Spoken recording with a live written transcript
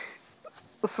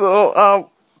So,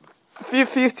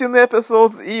 15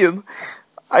 episodes in,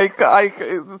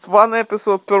 it's one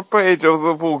episode per page of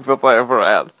the book that I've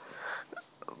read.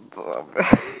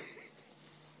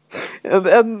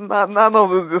 And none of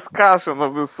the discussion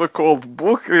of this so-called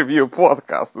book review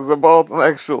podcast is about an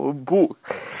actual book.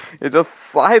 It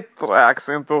just sidetracks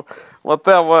into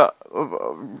whatever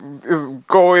is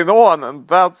going on, and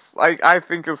that's, I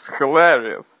think is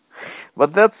hilarious.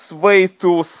 But that's way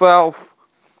too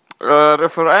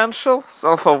self-referential,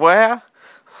 self-aware,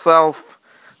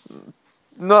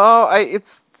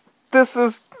 this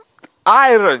is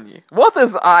irony. What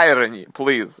is irony,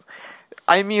 please?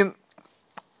 I mean,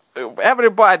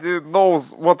 everybody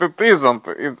knows what it isn't,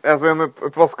 as in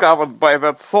it was covered by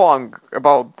that song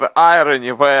about the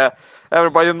irony, where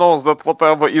everybody knows that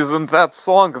whatever is in that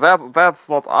song, that's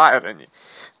not irony.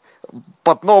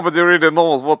 But nobody really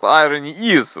knows what irony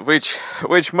is, which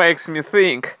makes me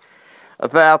think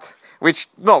that,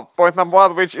 point number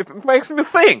one, which it makes me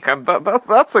think, and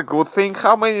that's a good thing.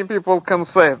 How many people can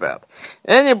say that?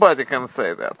 Anybody can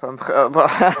say that,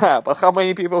 but how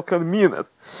many people can mean it?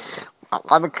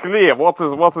 Unclear. What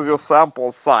is your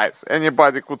sample size?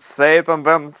 Anybody could say it, and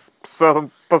then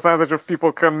certain percentage of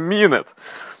people can mean it.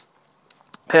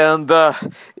 And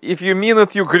if you mean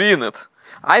it, you green it.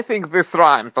 I think this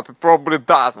rhymes, but it probably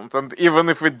doesn't. And even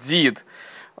if it did,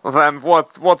 then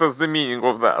what is the meaning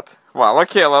of that? Well,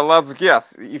 okay, let's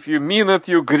guess. If you mean it,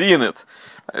 you green it.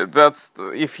 That's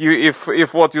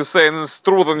if what you're saying is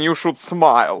true, then you should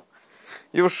smile.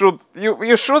 You shouldn't, well,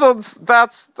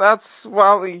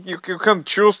 you can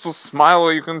choose to smile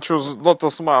or you can choose not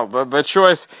to smile. The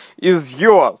choice is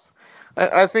yours.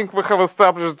 I think we have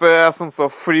established the essence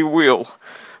of free will.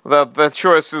 That the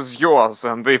choice is yours,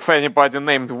 and if anybody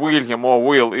named William or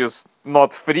Will is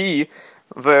not free,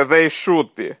 they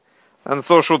should be. And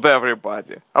so should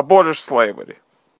everybody. Abolish slavery.